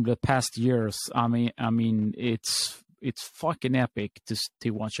from the past years. I mean it's fucking epic to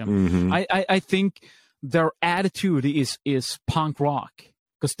watch them. I think their attitude is punk rock,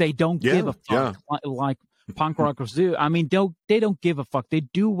 because they don't give a fuck like punk rockers do. I mean, they don't give a fuck. They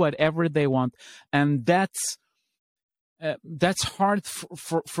do whatever they want, and that's hard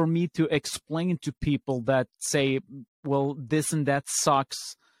for me to explain to people that say, well, this and that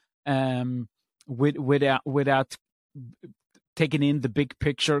sucks, without taking in the big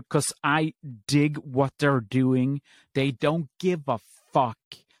picture. Because I dig what they're doing. They don't give a fuck.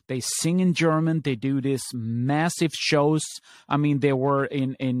 They sing in German. They do these massive shows. I mean, they were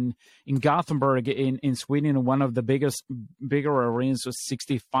in Gothenburg in Sweden, in one of the bigger arenas with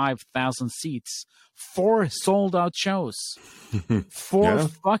 65,000 seats. 4 sold-out shows. 4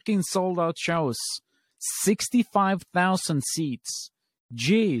 fucking sold-out shows. 65,000 seats.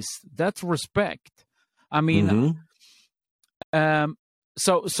 Jeez, that's respect. I mean,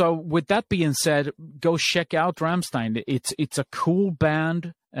 So with that being said, go check out Rammstein. It's a cool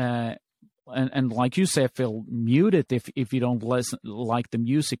band, and like you say, Phil, mute it if you don't like the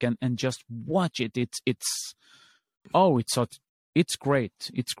music, and just watch it. It's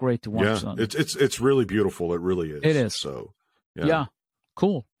great. It's great to watch. Yeah, it's really beautiful. It really is. It is. So yeah,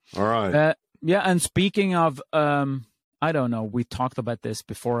 cool. All right. And speaking of, I don't know. We talked about this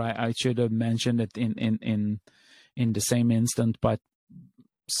before. I should have mentioned it in the same instant, but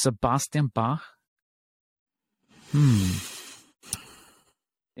Sebastian Bach.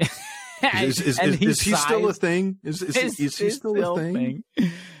 Is he still a thing? Is he still a thing?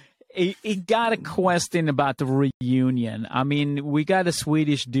 He got a question about the reunion. I mean, we got a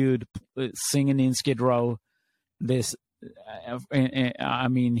Swedish dude singing in Skid Row. This, I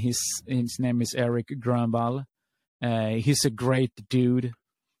mean, his name is Eric Grönvall. He's a great dude,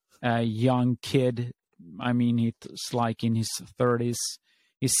 a young kid. I mean, he's like in his 30s.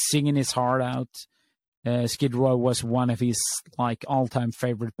 He's singing his heart out. Skid Row was one of his like all-time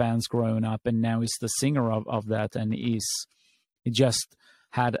favorite bands growing up, and now he's the singer of that. And he just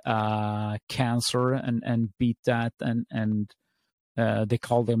had cancer and beat that, and they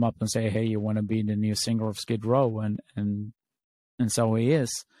called him up and say, "Hey, you want to be the new singer of Skid Row?" And so he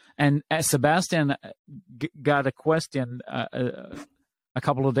is. And Sebastian got a question a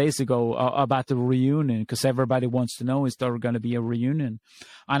couple of days ago about the reunion, because everybody wants to know, is there going to be a reunion?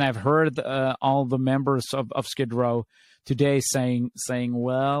 And I've heard all the members of Skid Row today saying,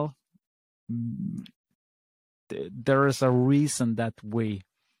 well, there is a reason that we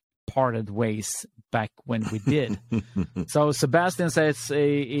parted ways back when we did. So Sebastian says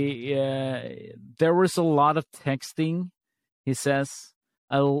there was a lot of texting, he says,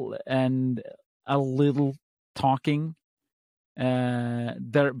 and a little talking.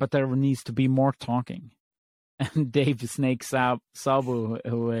 But there needs to be more talking. And Dave Snake Sabu,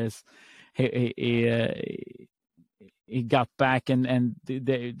 who is he got back and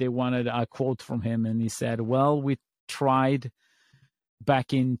they wanted a quote from him, and he said, "Well, we tried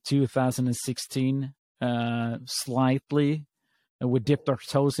back in 2016 slightly, and we dipped our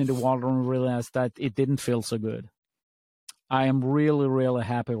toes in the water and realized that it didn't feel so good." I am really, really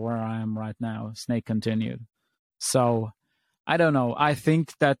happy where I am right now. Snake continued. So I don't know. I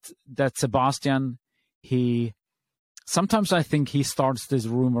think that Sebastian, sometimes I think he starts these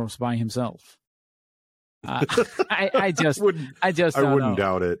rumors by himself. I just wouldn't don't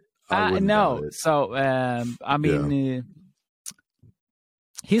doubt it. I wouldn't no. doubt it. So I mean,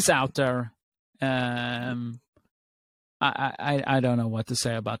 he's out there. I don't know what to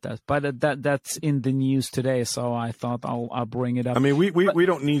say about that, but that's in the news today, so I thought I'll bring it up. I mean, we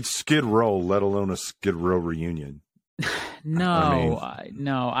don't need Skid Row, let alone a Skid Row reunion. No,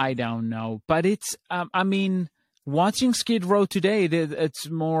 I don't know, but it's I mean, watching Skid Row today, it's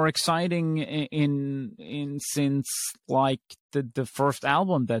more exciting in since like the first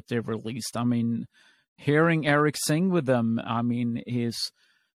album that they released. I mean, hearing Eric sing with them, I mean, he's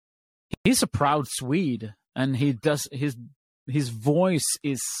a proud Swede. And he does his voice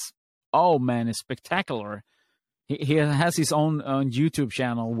is, oh man, is spectacular. He has his own YouTube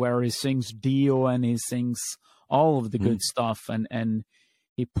channel where he sings Dio and he sings all of the good stuff, and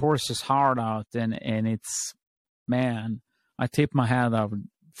he pours his heart out, and it's, man, I tip my hat out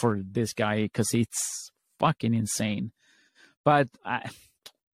for this guy because it's fucking insane. But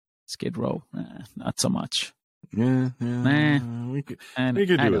Skid Row, not so much. Yeah. We could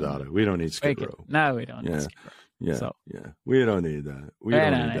do without it. We don't need Skid Row. No, we don't need Skid Row. Yeah. We don't need that. We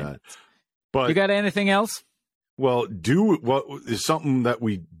don't need that. But you got anything else? Well, what is something that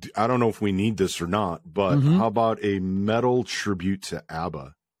I don't know if we need this or not, but how about a metal tribute to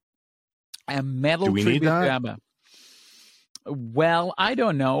ABBA? A metal tribute to ABBA? Well, I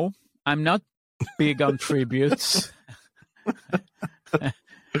don't know. I'm not big on tributes.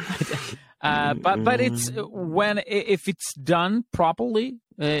 But it's if it's done properly,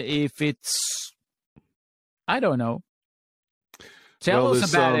 if it's, I don't know. Tell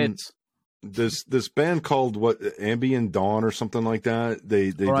us about it. This band called Ambient Dawn or something like that.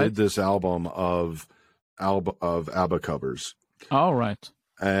 They did this album of ABBA covers. All right.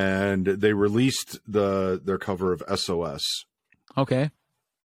 And they released their cover of SOS. Okay.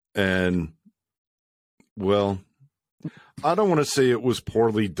 And well, I don't want to say it was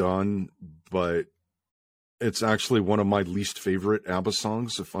poorly done, but it's actually one of my least favorite ABBA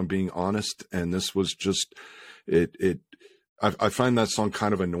songs, if I'm being honest. And this was just I find that song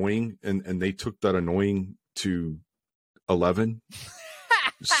kind of annoying, and they took that annoying to 11.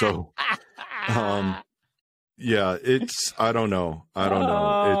 So, yeah, it's, I don't know.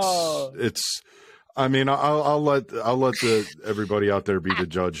 It's. I mean, I'll let everybody out there be the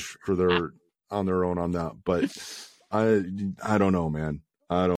judge on their own on that, but I don't know, man.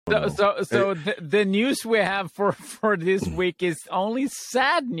 I don't know. So the news we have for this week is only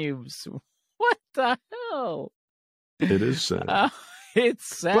sad news. What the hell? It is sad.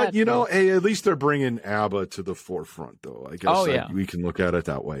 It's sad. But, hey, at least they're bringing ABBA to the forefront, though. I guess we can look at it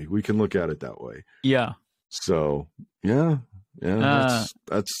that way. Yeah. So, yeah. That's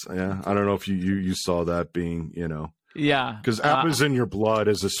I don't know if you saw that being, Yeah. Because ABBA's in your blood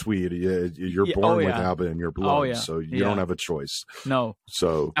as a Swede. You're born with ABBA in your blood, so you don't have a choice. No.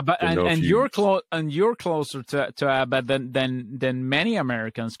 So, you're closer to ABBA than many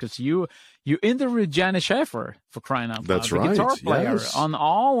Americans, because you interviewed Janis Schaefer, for crying out loud. That's right. The guitar player on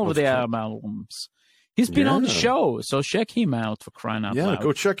all of the ABBA albums. He's been on the show, so check him out, for crying out loud. Yeah,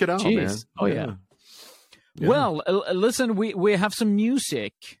 go check it out, man. Oh yeah. Well, listen, we have some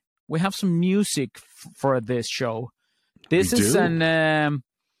music. We have some music for this show. This is a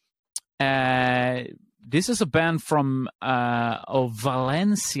band from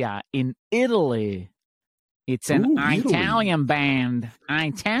Valencia in Italy. It's an Italian band.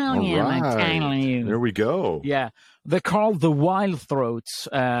 Italian. There we go. Yeah. They're called the Wild Throats.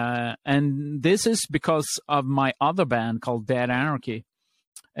 And this is because of my other band called Dead Anarchy.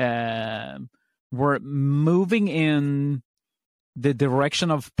 We're moving in the direction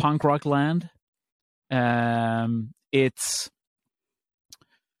of punk rock land. It's,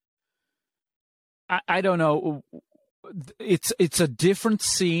 I don't know. It's a different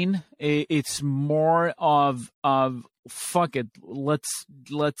scene. It's more of fuck it. Let's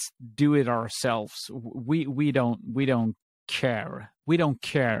do it ourselves. We don't care. We don't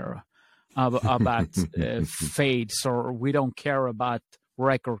care about fates, or we don't care about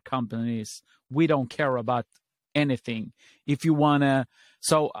record companies. We don't care about anything. If you wanna.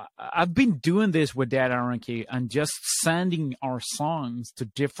 So I've been doing this with Dead Anarchy and just sending our songs to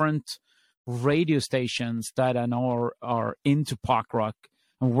different radio stations that I know are into punk rock,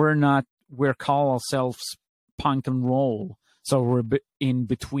 and we call ourselves punk and roll. So we're in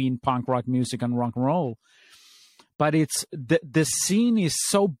between punk rock music and rock and roll. But it's the scene is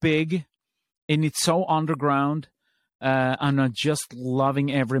so big and it's so underground. and I'm just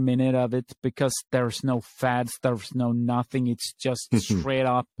loving every minute of it because there's no fads, there's no nothing. It's just straight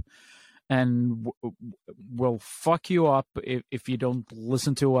up, and will fuck you up if you don't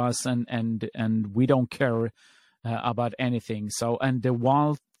listen to us, and we don't care about anything. So, and the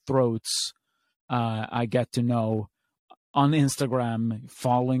Wild Throats, I get to know on Instagram,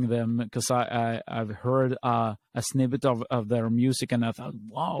 following them, because I've heard a snippet of their music, and I thought,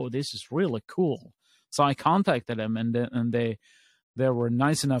 wow, this is really cool. So I contacted them, and they were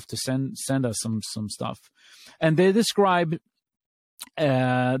nice enough to send us some stuff, and they describe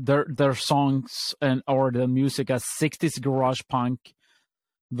their songs or the music as 60s garage punk,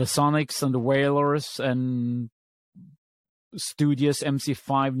 the Sonics and the Wailers and Studios,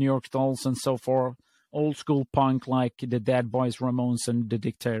 MC5, New York Dolls, and so forth. Old school punk like the Dead Boys, Ramones, and the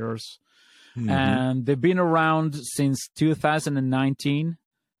Dictators. And they've been around since 2019,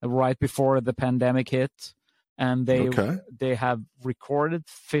 right before the pandemic hit. And they have recorded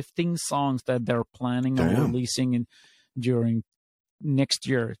 15 songs that they're planning on releasing during next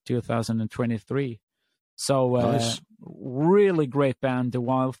year, 2023. So nice. Really great band, the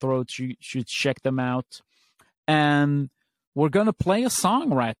Wild Throats. You should check them out. And we're going to play a song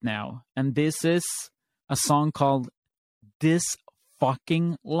right now. And this is a song called This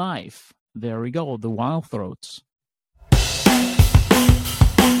Fucking Life. There we go, the Wild Throats.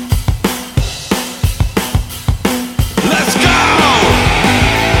 Let's go!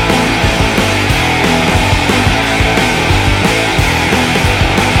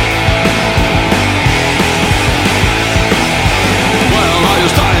 Well, are you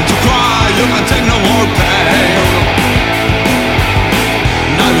starting to cry? You can take no more pain.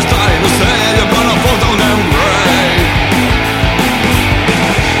 Now you're starting to say you're gonna fall down and break.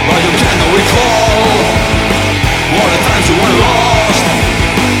 But you cannot recall all the times you were lost,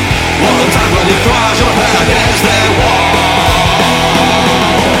 all the times when you crashed your head against the wall.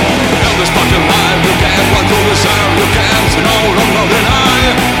 In this fucking life you get what you deserve, you can't no longer deny.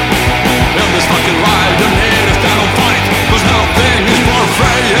 In this fucking life you need to stand and fight, 'cause nothing is for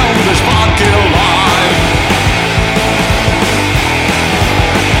free in this fucking life.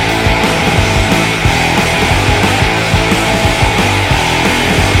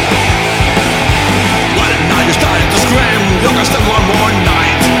 Well, now you're starting to scream, you can stand one more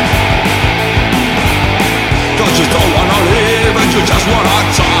night. 'Cause you don't wanna live and you just wanna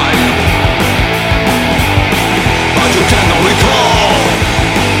die. But you cannot recall,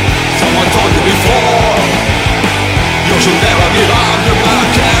 someone told you before, you should never give up, you gotta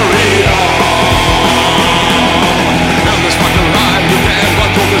carry on. In this fucking life you get what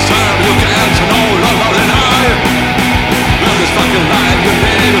you deserve, you can't no longer deny. In this fucking life you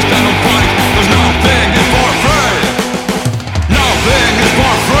need to stand and fight, 'cause nothing is for free. Nothing is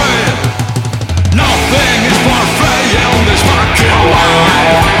for free. Nothing is for free in this fucking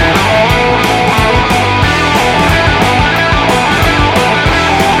life.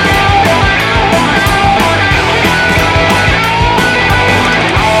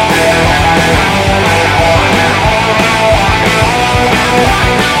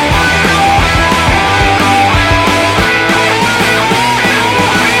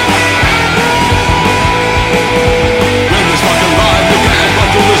 In this fucking life you get what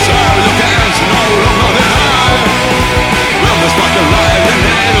you deserve, you can't no longer deny. In this fucking life you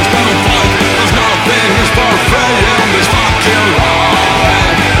need to stand and fight, 'cause nothing is for free in this fucking life.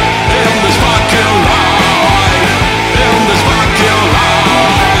 In this fucking life. In this fucking life.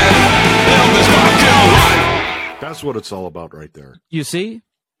 In this fucking life. That's what it's all about right there. You see?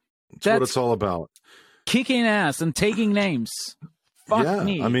 That's what it's all about. Kicking ass and taking names. Fuck Yeah,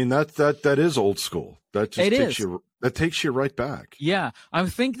 me. I mean that is old school. That just takes you right back. Yeah, I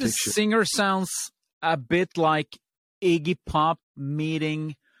think the singer sounds a bit like Iggy Pop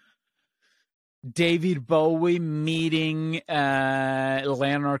meeting David Bowie, meeting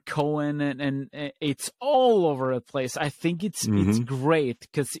Leonard Cohen, and it's all over the place. I think it's great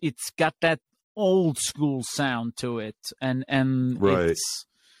because it's got that old school sound to it, and Right.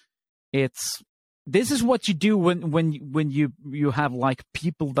 it's this is what you do when you have like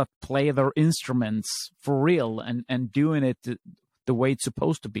people that play their instruments for real and doing it the way it's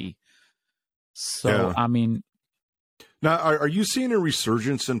supposed to be. So Yeah. I mean, Now, are you seeing a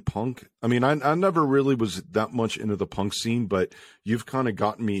resurgence in punk? I mean, I never really was that much into the punk scene, but you've kind of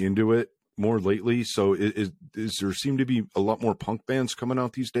gotten me into it more lately. So is there seem to be a lot more punk bands coming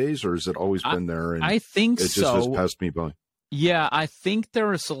out these days, or has it always been there? And I think it just has so. passed me by. Yeah, I think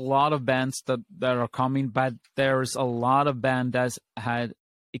there's a lot of bands that are coming, but there's a lot of bands that had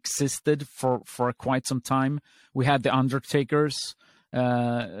existed for quite some time. We had the Undertakers,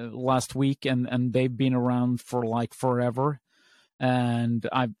 last week, and they've been around for like forever, and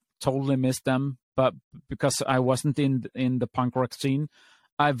I've totally missed them. But because I wasn't in the punk rock scene,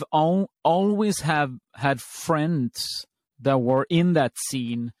 I've always have had friends that were in that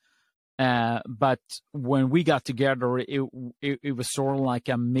scene. But when we got together, it was sort of like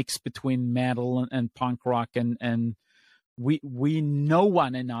a mix between metal and punk rock, and we know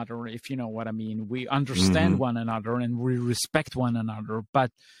one another, if you know what I mean. We understand one another and we respect one another.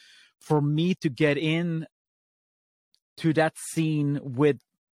 But for me to get in to that scene with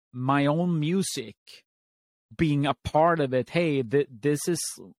my own music, being a part of it, hey, this is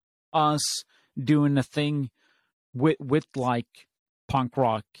us doing a thing with like punk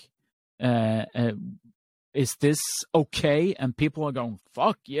rock. Is this okay? And people are going,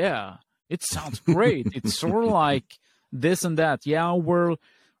 fuck yeah, it sounds great. It's sort of like this and that. Yeah, we're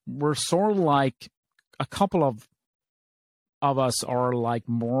sort of like a couple of us are like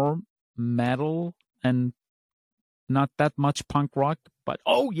more metal and not that much punk rock. But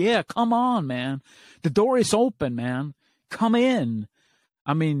oh yeah, come on, man. The door is open, man. Come in.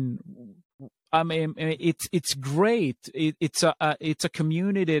 I mean, it's great. It's a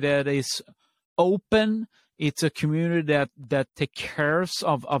community that is open. It's a community that take cares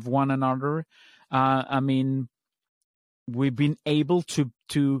of one another. I mean, we've been able to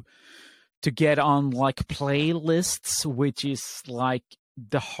get on like playlists, which is like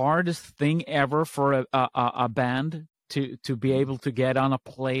the hardest thing ever for a band to be able to get on a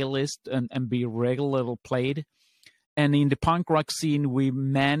playlist and be regularly played. And in the punk rock scene, we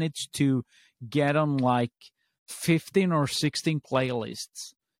managed to get on like 15 or 16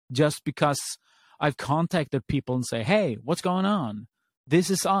 playlists just because I've contacted people and say, hey, what's going on? This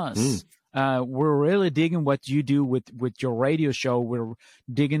is us. We're really digging what you do with your radio show. We're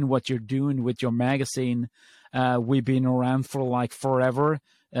digging what you're doing with your magazine. We've been around for like forever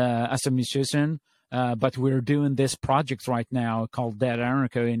as a musician, but we're doing this project right now called Dead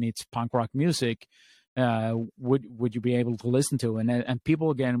Anarchy, and it's punk rock music. Would you be able to listen to it? And people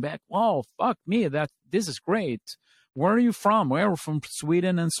are getting back, oh, fuck me, this is great. Where are you from? We're from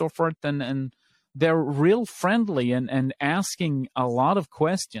Sweden and so forth. And they're real friendly and asking a lot of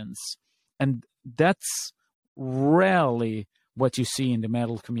questions. And that's rarely what you see in the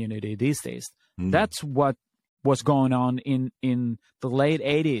metal community these days. That's what was going on in the late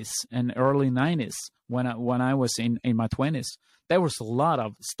 80s and early 90s when I was in my 20s. There was a lot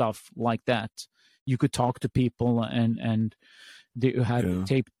of stuff like that. You could talk to people and you had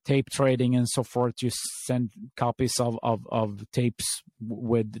tape trading and so forth. You send copies of tapes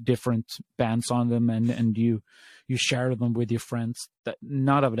with different bands on them and you share them with your friends.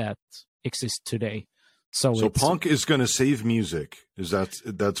 None of that exists today. So punk is going to save music.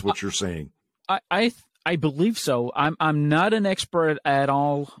 That's what you're saying? I believe so. I'm not an expert at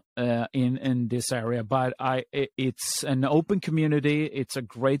all in this area, but it's an open community. It's a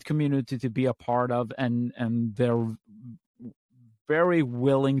great community to be a part of, and they're very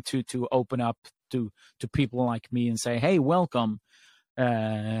willing to open up to people like me and say, hey, welcome.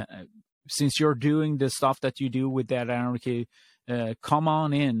 Since you're doing the stuff that you do with Dead Anarchy, come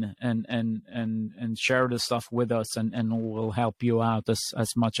on in and share the stuff with us, and we'll help you out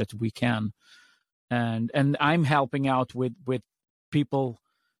as much as we can. And I'm helping out with people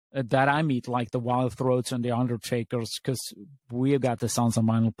that I meet, like the Wild Throats and the Undertakers, because we got the Sons of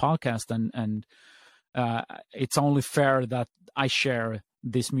Vinyl podcast, and it's only fair that I share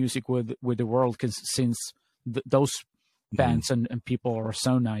this music with the world, because since those bands and people are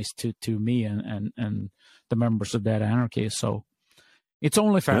so nice to me and the members of Dead Anarchy, so it's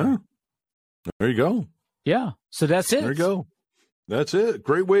only fair. Yeah. There you go. Yeah. So that's it. There you go. That's it.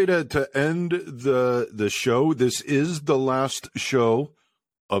 Great way to end the show. This is the last show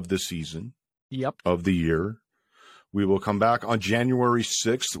of the season. Yep. Of the year. We will come back on January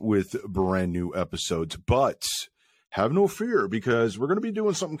 6th with brand new episodes, but have no fear, because we're going to be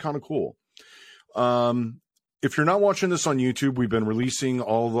doing something kind of cool. If you're not watching this on YouTube, we've been releasing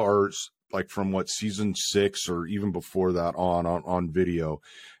all of our, like, from season 6 or even before that on video.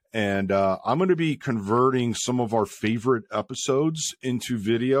 And I'm going to be converting some of our favorite episodes into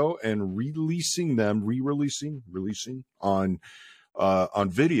video and releasing on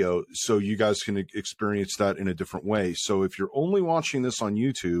video, so you guys can experience that in a different way. So if you're only watching this on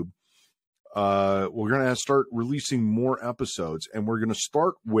YouTube, we're going to start releasing more episodes, and we're going to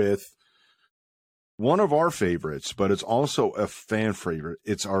start with one of our favorites, but it's also a fan favorite.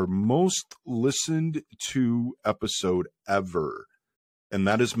 It's our most listened to episode ever. And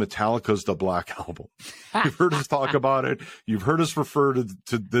that is Metallica's The Black Album. You've heard us talk about it. You've heard us refer to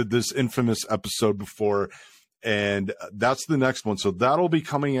this infamous episode before. And that's the next one. So that'll be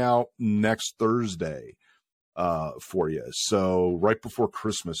coming out next Thursday for you. So right before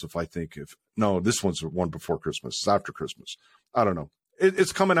Christmas, this one's one before Christmas. It's after Christmas. I don't know.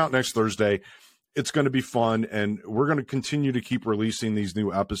 It's coming out next Thursday. It's going to be fun, and we're going to continue to keep releasing these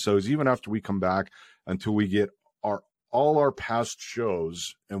new episodes even after we come back until we get all our past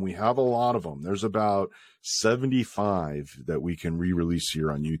shows, and we have a lot of them. There's about 75 that we can re-release here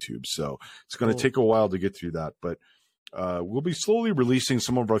on YouTube. So it's going to take a while to get through that, but we'll be slowly releasing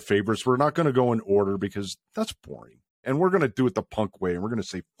some of our favorites. We're not going to go in order because that's boring, and we're going to do it the punk way, and we're going to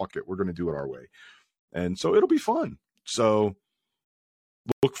say, fuck it. We're going to do it our way. And so it'll be fun. So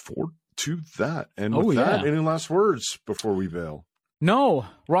look forward to that. And with that, any last words before we bail? No,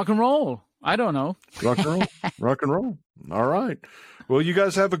 rock and roll. I don't know. Rock and roll. Rock and roll. All right. Well, you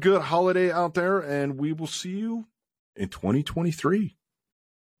guys have a good holiday out there, and we will see you in 2023.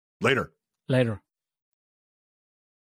 Later.